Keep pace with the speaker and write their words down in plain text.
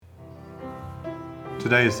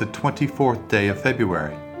Today is the 24th day of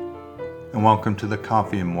February, and welcome to the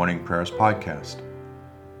Coffee and Morning Prayers podcast.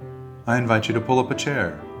 I invite you to pull up a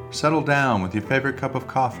chair, settle down with your favorite cup of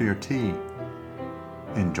coffee or tea,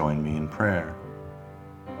 and join me in prayer.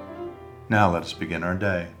 Now let us begin our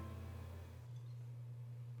day.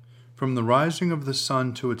 From the rising of the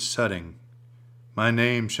sun to its setting, my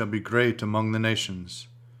name shall be great among the nations,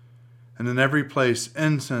 and in every place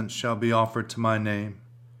incense shall be offered to my name,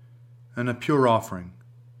 and a pure offering,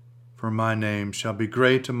 for my name shall be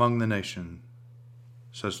great among the nations,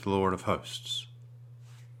 says the Lord of hosts.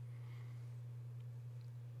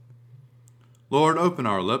 Lord, open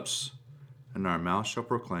our lips, and our mouth shall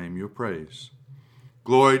proclaim your praise.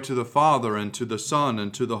 Glory to the Father, and to the Son,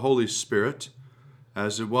 and to the Holy Spirit,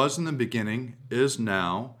 as it was in the beginning, is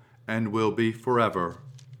now, and will be forever.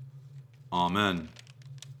 Amen.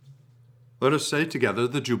 Let us say together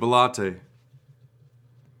the Jubilate.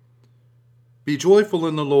 Be joyful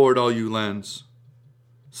in the Lord, all you lands.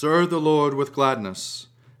 Serve the Lord with gladness,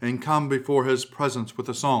 and come before his presence with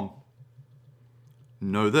a song.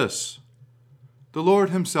 Know this, the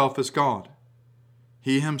Lord himself is God.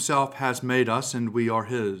 He himself has made us, and we are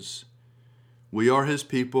his. We are his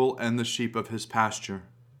people and the sheep of his pasture.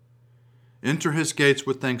 Enter his gates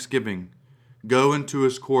with thanksgiving. Go into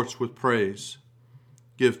his courts with praise.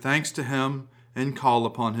 Give thanks to him and call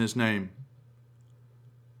upon his name.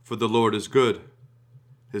 For the Lord is good,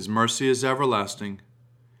 his mercy is everlasting,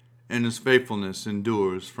 and his faithfulness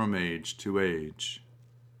endures from age to age.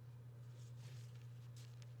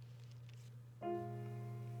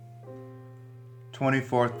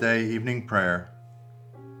 Twenty-fourth Day Evening Prayer,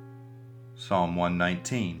 Psalm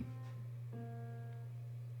 119.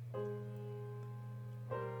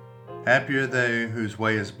 Happy are they whose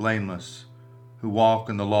way is blameless, who walk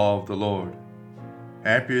in the law of the Lord.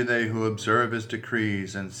 Happy are they who observe his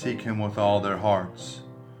decrees and seek him with all their hearts,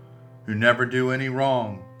 who never do any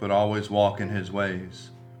wrong, but always walk in his ways.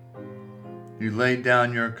 You laid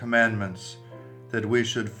down your commandments, that we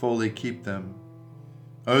should fully keep them.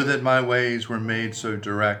 Oh, that my ways were made so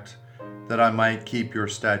direct, that I might keep your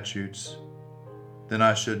statutes. Then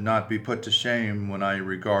I should not be put to shame when I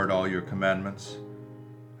regard all your commandments.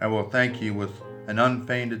 I will thank you with an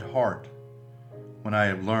unfeigned heart, when I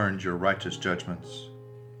have learned your righteous judgments.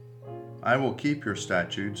 I will keep your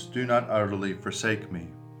statutes, do not utterly forsake me.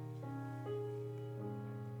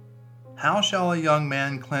 How shall a young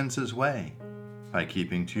man cleanse his way? By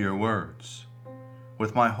keeping to your words.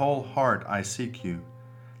 With my whole heart I seek you.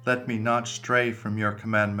 Let me not stray from your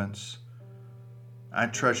commandments. I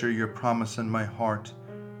treasure your promise in my heart,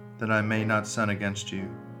 that I may not sin against you.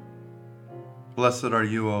 Blessed are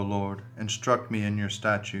you, O Lord. Instruct me in your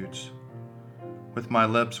statutes. With my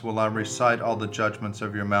lips will I recite all the judgments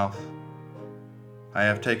of your mouth. I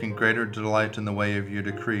have taken greater delight in the way of your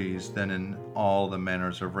decrees than in all the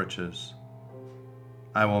manners of riches.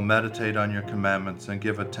 I will meditate on your commandments and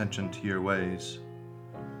give attention to your ways.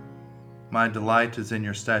 My delight is in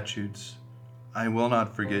your statutes. I will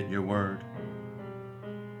not forget your word.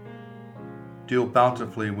 Deal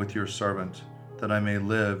bountifully with your servant, that I may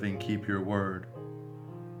live and keep your word.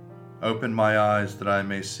 Open my eyes that I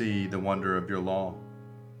may see the wonder of your law.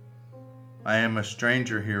 I am a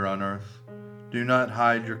stranger here on earth. Do not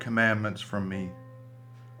hide your commandments from me.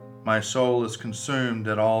 My soul is consumed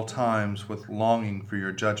at all times with longing for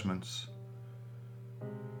your judgments.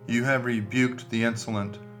 You have rebuked the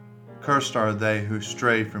insolent. Cursed are they who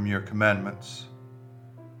stray from your commandments.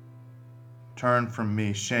 Turn from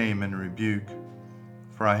me shame and rebuke,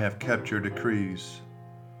 for I have kept your decrees.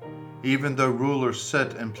 Even though rulers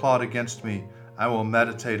sit and plot against me, I will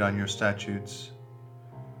meditate on your statutes.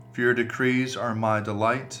 For your decrees are my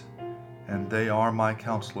delight, and they are my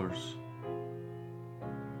counselors.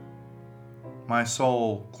 My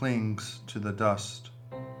soul clings to the dust.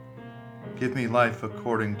 Give me life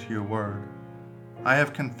according to your word. I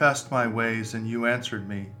have confessed my ways, and you answered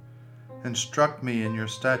me. Instruct me in your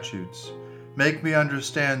statutes. Make me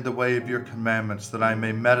understand the way of your commandments, that I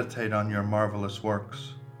may meditate on your marvelous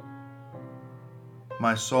works.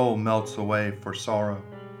 My soul melts away for sorrow.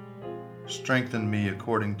 Strengthen me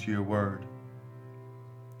according to your word.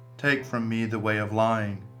 Take from me the way of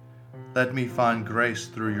lying. Let me find grace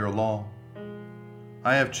through your law.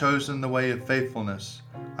 I have chosen the way of faithfulness.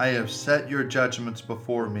 I have set your judgments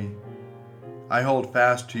before me. I hold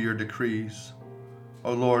fast to your decrees.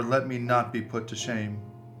 O Lord, let me not be put to shame.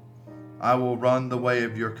 I will run the way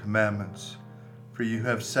of your commandments, for you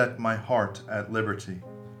have set my heart at liberty.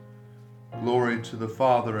 Glory to the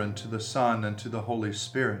Father, and to the Son, and to the Holy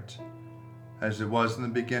Spirit, as it was in the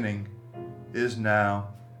beginning, is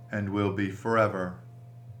now, and will be forever.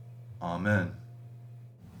 Amen.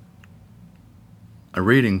 A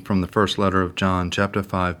reading from the first letter of John, chapter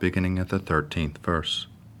 5, beginning at the 13th verse.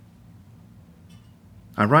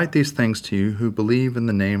 I write these things to you who believe in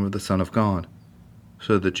the name of the Son of God,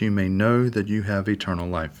 so that you may know that you have eternal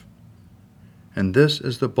life. And this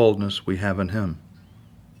is the boldness we have in him,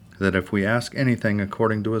 that if we ask anything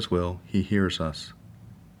according to his will, he hears us.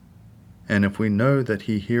 And if we know that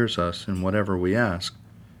he hears us in whatever we ask,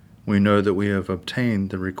 we know that we have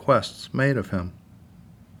obtained the requests made of him.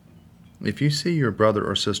 If you see your brother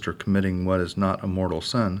or sister committing what is not a mortal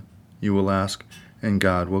sin, you will ask, and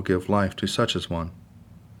God will give life to such as one.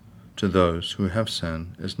 To those who have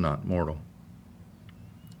sin is not mortal.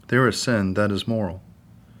 There is sin that is moral,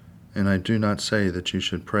 and I do not say that you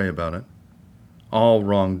should pray about it. All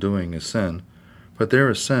wrongdoing is sin, but there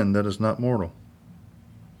is sin that is not mortal.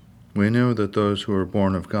 We know that those who are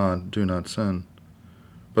born of God do not sin,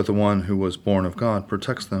 but the one who was born of God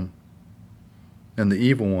protects them, and the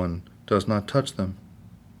evil one does not touch them.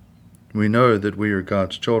 We know that we are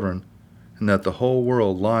God's children, and that the whole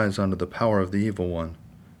world lies under the power of the evil one.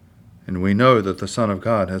 And we know that the Son of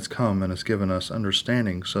God has come and has given us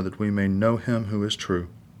understanding so that we may know him who is true.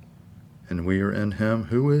 And we are in him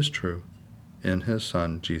who is true, in his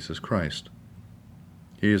Son, Jesus Christ.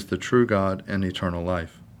 He is the true God and eternal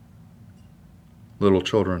life. Little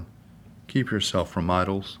children, keep yourself from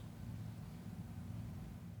idols.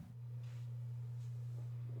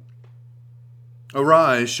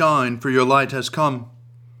 Arise, shine, for your light has come,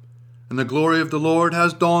 and the glory of the Lord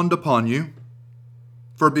has dawned upon you.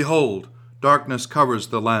 For behold, darkness covers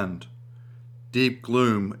the land, deep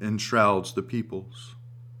gloom enshrouds the peoples.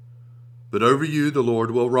 But over you the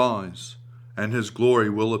Lord will rise, and his glory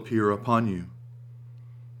will appear upon you.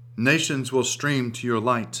 Nations will stream to your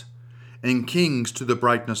light, and kings to the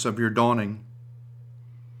brightness of your dawning.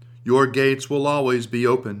 Your gates will always be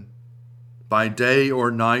open. By day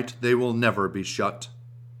or night they will never be shut.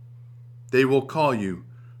 They will call you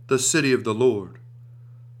the city of the Lord,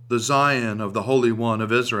 the Zion of the Holy One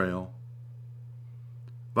of Israel.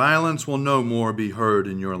 Violence will no more be heard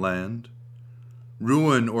in your land,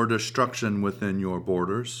 ruin or destruction within your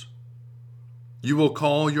borders. You will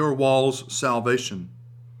call your walls salvation,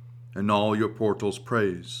 and all your portals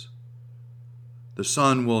praise. The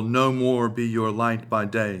sun will no more be your light by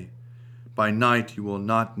day. By night you will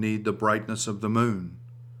not need the brightness of the moon.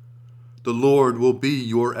 The Lord will be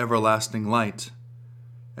your everlasting light,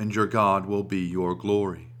 and your God will be your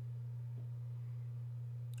glory.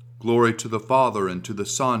 Glory to the Father, and to the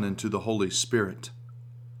Son, and to the Holy Spirit,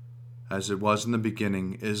 as it was in the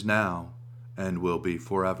beginning, is now, and will be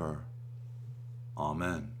forever.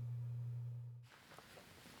 Amen.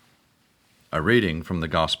 A reading from the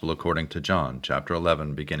Gospel according to John, chapter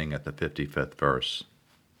 11, beginning at the 55th verse.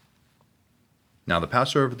 Now the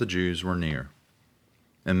Passover of the Jews were near,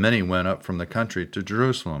 and many went up from the country to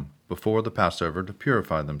Jerusalem before the Passover to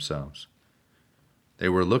purify themselves. They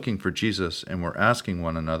were looking for Jesus and were asking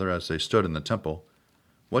one another as they stood in the temple,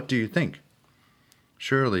 "What do you think?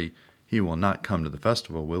 Surely he will not come to the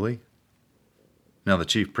festival, will he?" Now the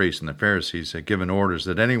chief priests and the Pharisees had given orders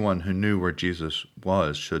that anyone who knew where Jesus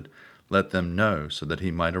was should let them know so that he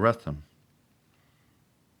might arrest him.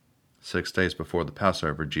 6 days before the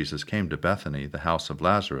Passover, Jesus came to Bethany, the house of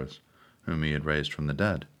Lazarus, whom he had raised from the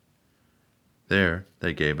dead. There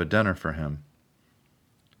they gave a dinner for him.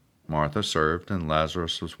 Martha served, and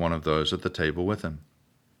Lazarus was one of those at the table with him.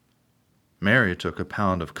 Mary took a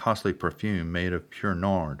pound of costly perfume made of pure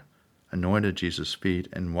nard, anointed Jesus' feet,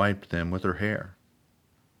 and wiped them with her hair.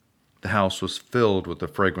 The house was filled with the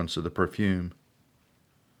fragrance of the perfume.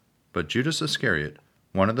 But Judas Iscariot,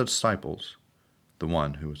 one of the disciples, the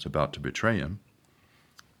one who was about to betray him,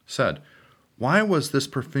 said, "Why was this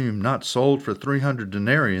perfume not sold for 300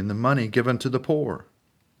 denarii and the money given to the poor?"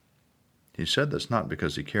 He said this not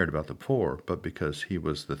because he cared about the poor, but because he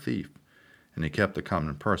was the thief, and he kept the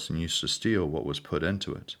common purse and used to steal what was put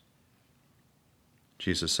into it.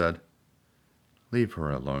 Jesus said, "Leave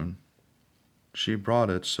her alone. She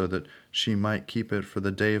brought it so that she might keep it for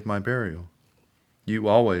the day of my burial. You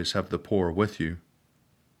always have the poor with you,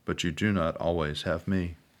 but you do not always have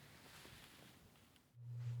me."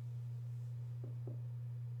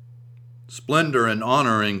 Splendor and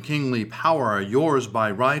honor and kingly power are yours by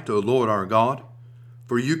right, O Lord our God,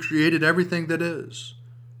 for you created everything that is,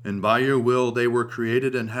 and by your will they were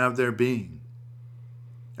created and have their being.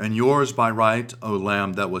 And yours by right, O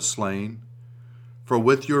Lamb that was slain, for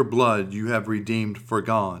with your blood you have redeemed for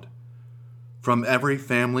God, from every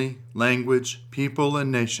family, language, people,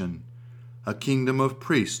 and nation, a kingdom of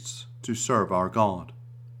priests to serve our God.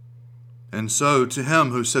 And so to him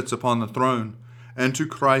who sits upon the throne, and to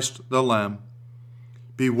Christ the Lamb,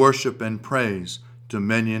 be worship and praise,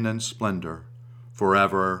 dominion and splendor,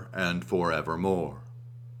 forever and forevermore.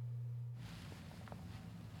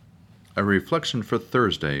 A reflection for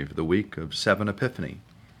Thursday of the week of 7 Epiphany.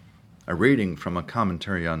 A reading from a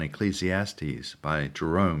commentary on Ecclesiastes by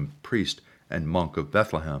Jerome, priest and monk of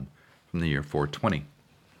Bethlehem, from the year 420.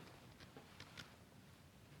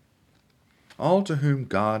 All to whom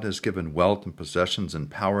God has given wealth and possessions and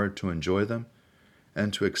power to enjoy them,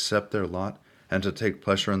 and to accept their lot, and to take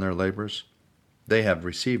pleasure in their labors, they have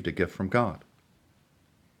received a gift from God.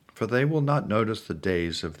 For they will not notice the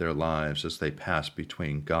days of their lives as they pass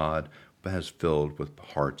between God has filled with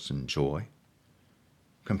hearts and joy.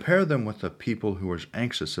 Compare them with the people who are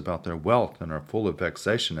anxious about their wealth and are full of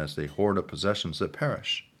vexation as they hoard up possessions that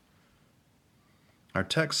perish. Our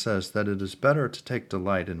text says that it is better to take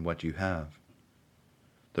delight in what you have.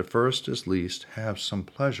 The first is least have some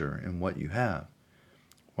pleasure in what you have,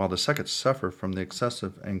 while the second suffer from the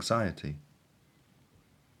excessive anxiety.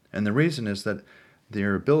 And the reason is that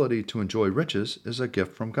their ability to enjoy riches is a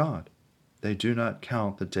gift from God. They do not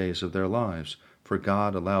count the days of their lives, for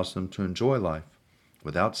God allows them to enjoy life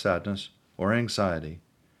without sadness or anxiety,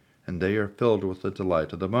 and they are filled with the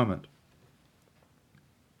delight of the moment.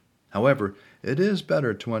 However, it is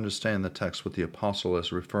better to understand the text with the apostle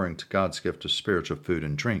as referring to God's gift of spiritual food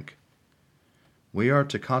and drink. We are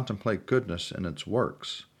to contemplate goodness in its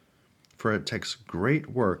works, for it takes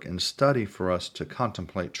great work and study for us to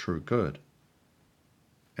contemplate true good.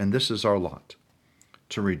 And this is our lot,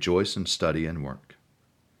 to rejoice in study and work.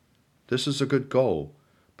 This is a good goal,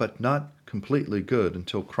 but not completely good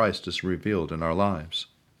until Christ is revealed in our lives.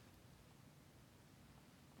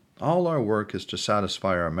 All our work is to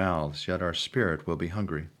satisfy our mouths, yet our spirit will be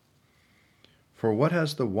hungry. For what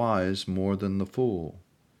has the wise more than the fool,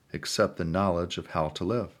 except the knowledge of how to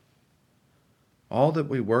live? All that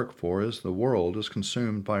we work for is the world is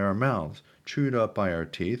consumed by our mouths, chewed up by our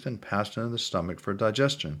teeth, and passed into the stomach for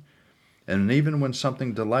digestion. And even when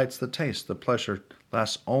something delights the taste, the pleasure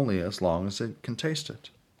lasts only as long as it can taste it.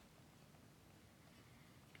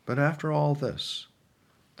 But after all this,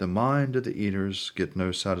 the mind of the eaters get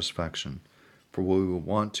no satisfaction, for we will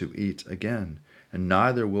want to eat again, and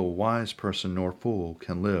neither will wise person nor fool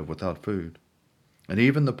can live without food. And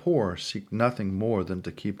even the poor seek nothing more than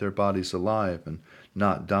to keep their bodies alive and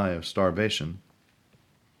not die of starvation.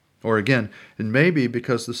 Or again, it may be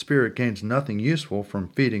because the spirit gains nothing useful from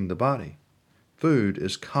feeding the body. Food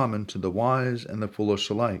is common to the wise and the foolish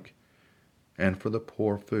alike, and for the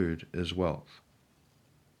poor food is wealth.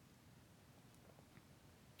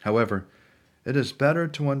 However, it is better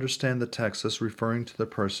to understand the text as referring to the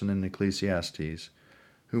person in Ecclesiastes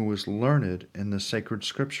who was learned in the sacred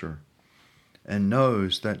scripture and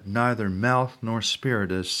knows that neither mouth nor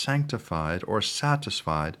spirit is sanctified or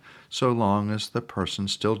satisfied so long as the person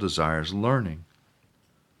still desires learning.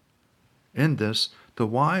 In this, the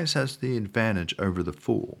wise has the advantage over the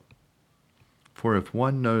fool. For if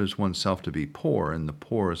one knows oneself to be poor, and the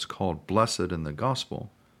poor is called blessed in the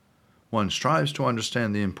gospel, one strives to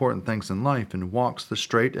understand the important things in life and walks the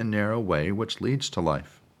straight and narrow way which leads to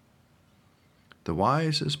life. The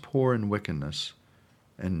wise is poor in wickedness,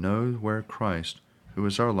 and knows where Christ, who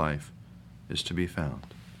is our life, is to be found.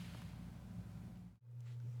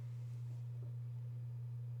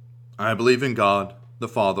 I believe in God, the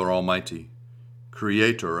Father Almighty,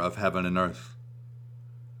 Creator of heaven and earth.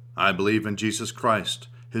 I believe in Jesus Christ,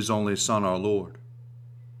 His only Son, our Lord.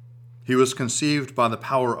 He was conceived by the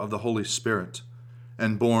power of the Holy Spirit,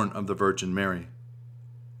 and born of the Virgin Mary,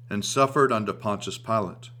 and suffered under Pontius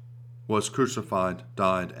Pilate, was crucified,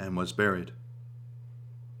 died, and was buried.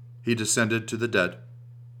 He descended to the dead.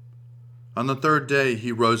 On the third day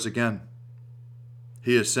he rose again.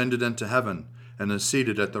 He ascended into heaven, and is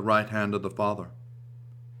seated at the right hand of the Father.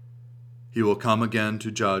 He will come again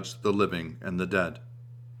to judge the living and the dead.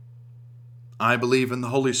 I believe in the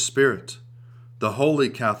Holy Spirit, the Holy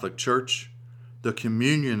Catholic Church, the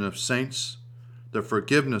communion of saints, the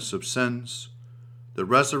forgiveness of sins, the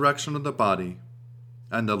resurrection of the body,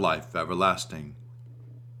 and the life everlasting.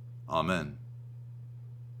 Amen.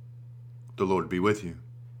 The Lord be with you,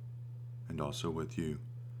 and also with you.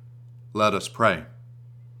 Let us pray.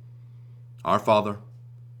 Our Father,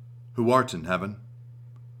 who art in heaven,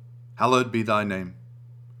 hallowed be thy name.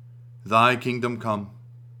 Thy kingdom come,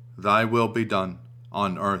 thy will be done,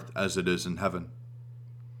 on earth as it is in heaven.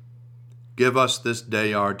 Give us this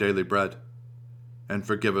day our daily bread, and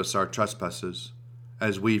forgive us our trespasses,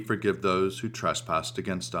 as we forgive those who trespass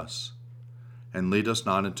against us. And lead us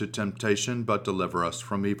not into temptation, but deliver us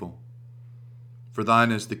from evil. For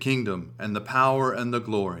thine is the kingdom, and the power, and the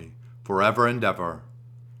glory, forever and ever.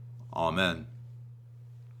 Amen.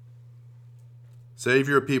 Save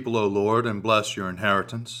your people, O Lord, and bless your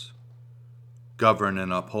inheritance. Govern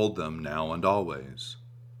and uphold them now and always.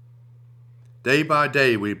 Day by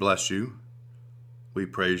day we bless you. We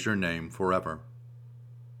praise your name forever.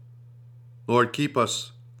 Lord, keep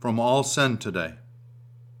us from all sin today.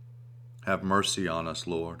 Have mercy on us,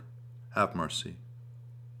 Lord. Have mercy.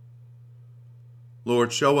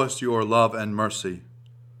 Lord, show us your love and mercy,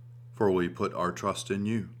 for we put our trust in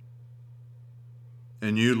you.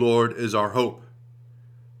 In you, Lord, is our hope,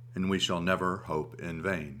 and we shall never hope in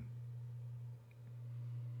vain.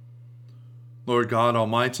 Lord God,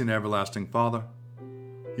 Almighty and everlasting Father,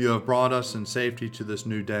 you have brought us in safety to this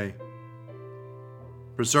new day.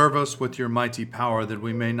 Preserve us with your mighty power that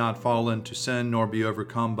we may not fall into sin nor be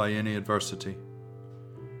overcome by any adversity.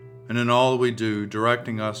 And in all we do,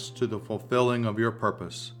 directing us to the fulfilling of your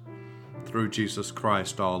purpose, through Jesus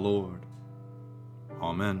Christ our Lord.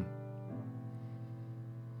 Amen.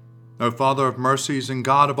 O Father of mercies and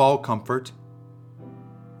God of all comfort,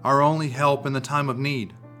 our only help in the time of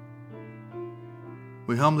need,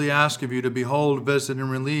 we humbly ask of you to behold, visit, and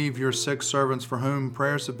relieve your sick servants for whom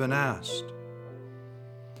prayers have been asked.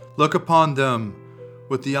 Look upon them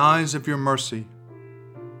with the eyes of your mercy.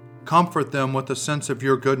 Comfort them with the sense of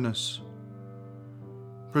your goodness.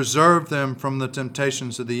 Preserve them from the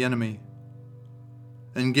temptations of the enemy,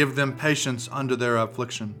 and give them patience under their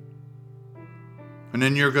affliction. And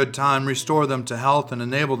in your good time, restore them to health and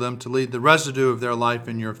enable them to lead the residue of their life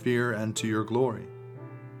in your fear and to your glory.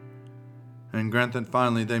 And grant that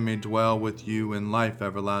finally they may dwell with you in life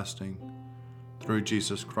everlasting, through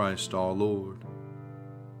Jesus Christ our Lord.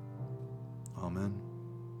 Amen.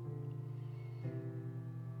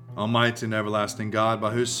 Almighty and everlasting God,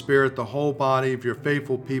 by whose Spirit the whole body of your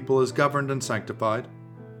faithful people is governed and sanctified,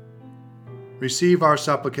 receive our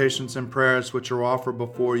supplications and prayers which are offered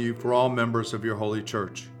before you for all members of your holy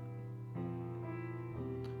church.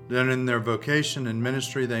 That in their vocation and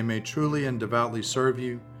ministry they may truly and devoutly serve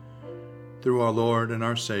you, through our Lord and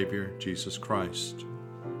our Savior, Jesus Christ.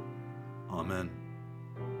 Amen.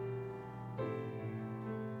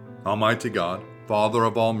 Almighty God, Father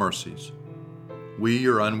of all mercies, we,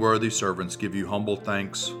 your unworthy servants, give you humble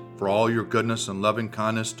thanks for all your goodness and loving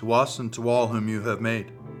kindness to us and to all whom you have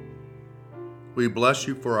made. We bless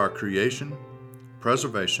you for our creation,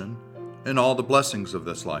 preservation, and all the blessings of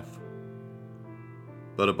this life.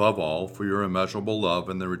 But above all, for your immeasurable love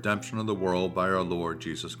and the redemption of the world by our Lord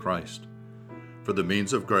Jesus Christ, for the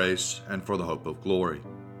means of grace and for the hope of glory.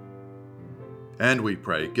 And we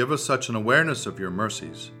pray, give us such an awareness of your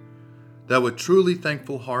mercies, that with truly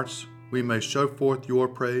thankful hearts we may show forth your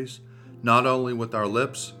praise, not only with our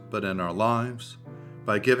lips, but in our lives,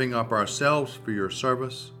 by giving up ourselves for your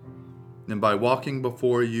service, and by walking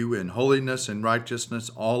before you in holiness and righteousness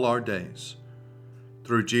all our days.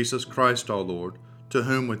 Through Jesus Christ our Lord, to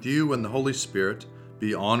whom with you and the Holy Spirit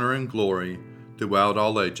be honor and glory throughout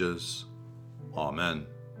all ages. Amen.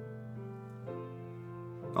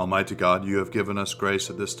 Almighty God, you have given us grace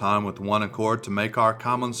at this time with one accord to make our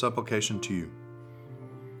common supplication to you.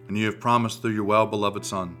 And you have promised through your well-beloved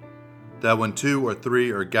Son, that when 2 or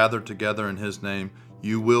 3 are gathered together in his name,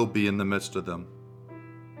 you will be in the midst of them.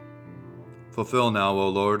 Fulfill now, O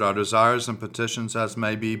Lord, our desires and petitions as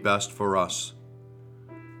may be best for us,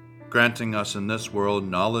 granting us in this world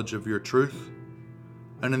knowledge of your truth,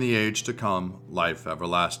 and in the age to come, life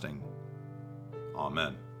everlasting.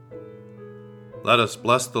 Amen. Let us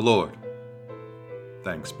bless the Lord.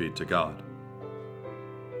 Thanks be to God.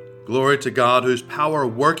 Glory to God, whose power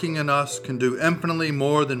working in us can do infinitely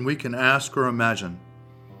more than we can ask or imagine.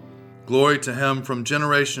 Glory to him from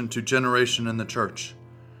generation to generation in the church,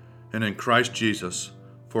 and in Christ Jesus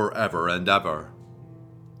forever and ever.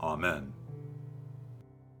 Amen.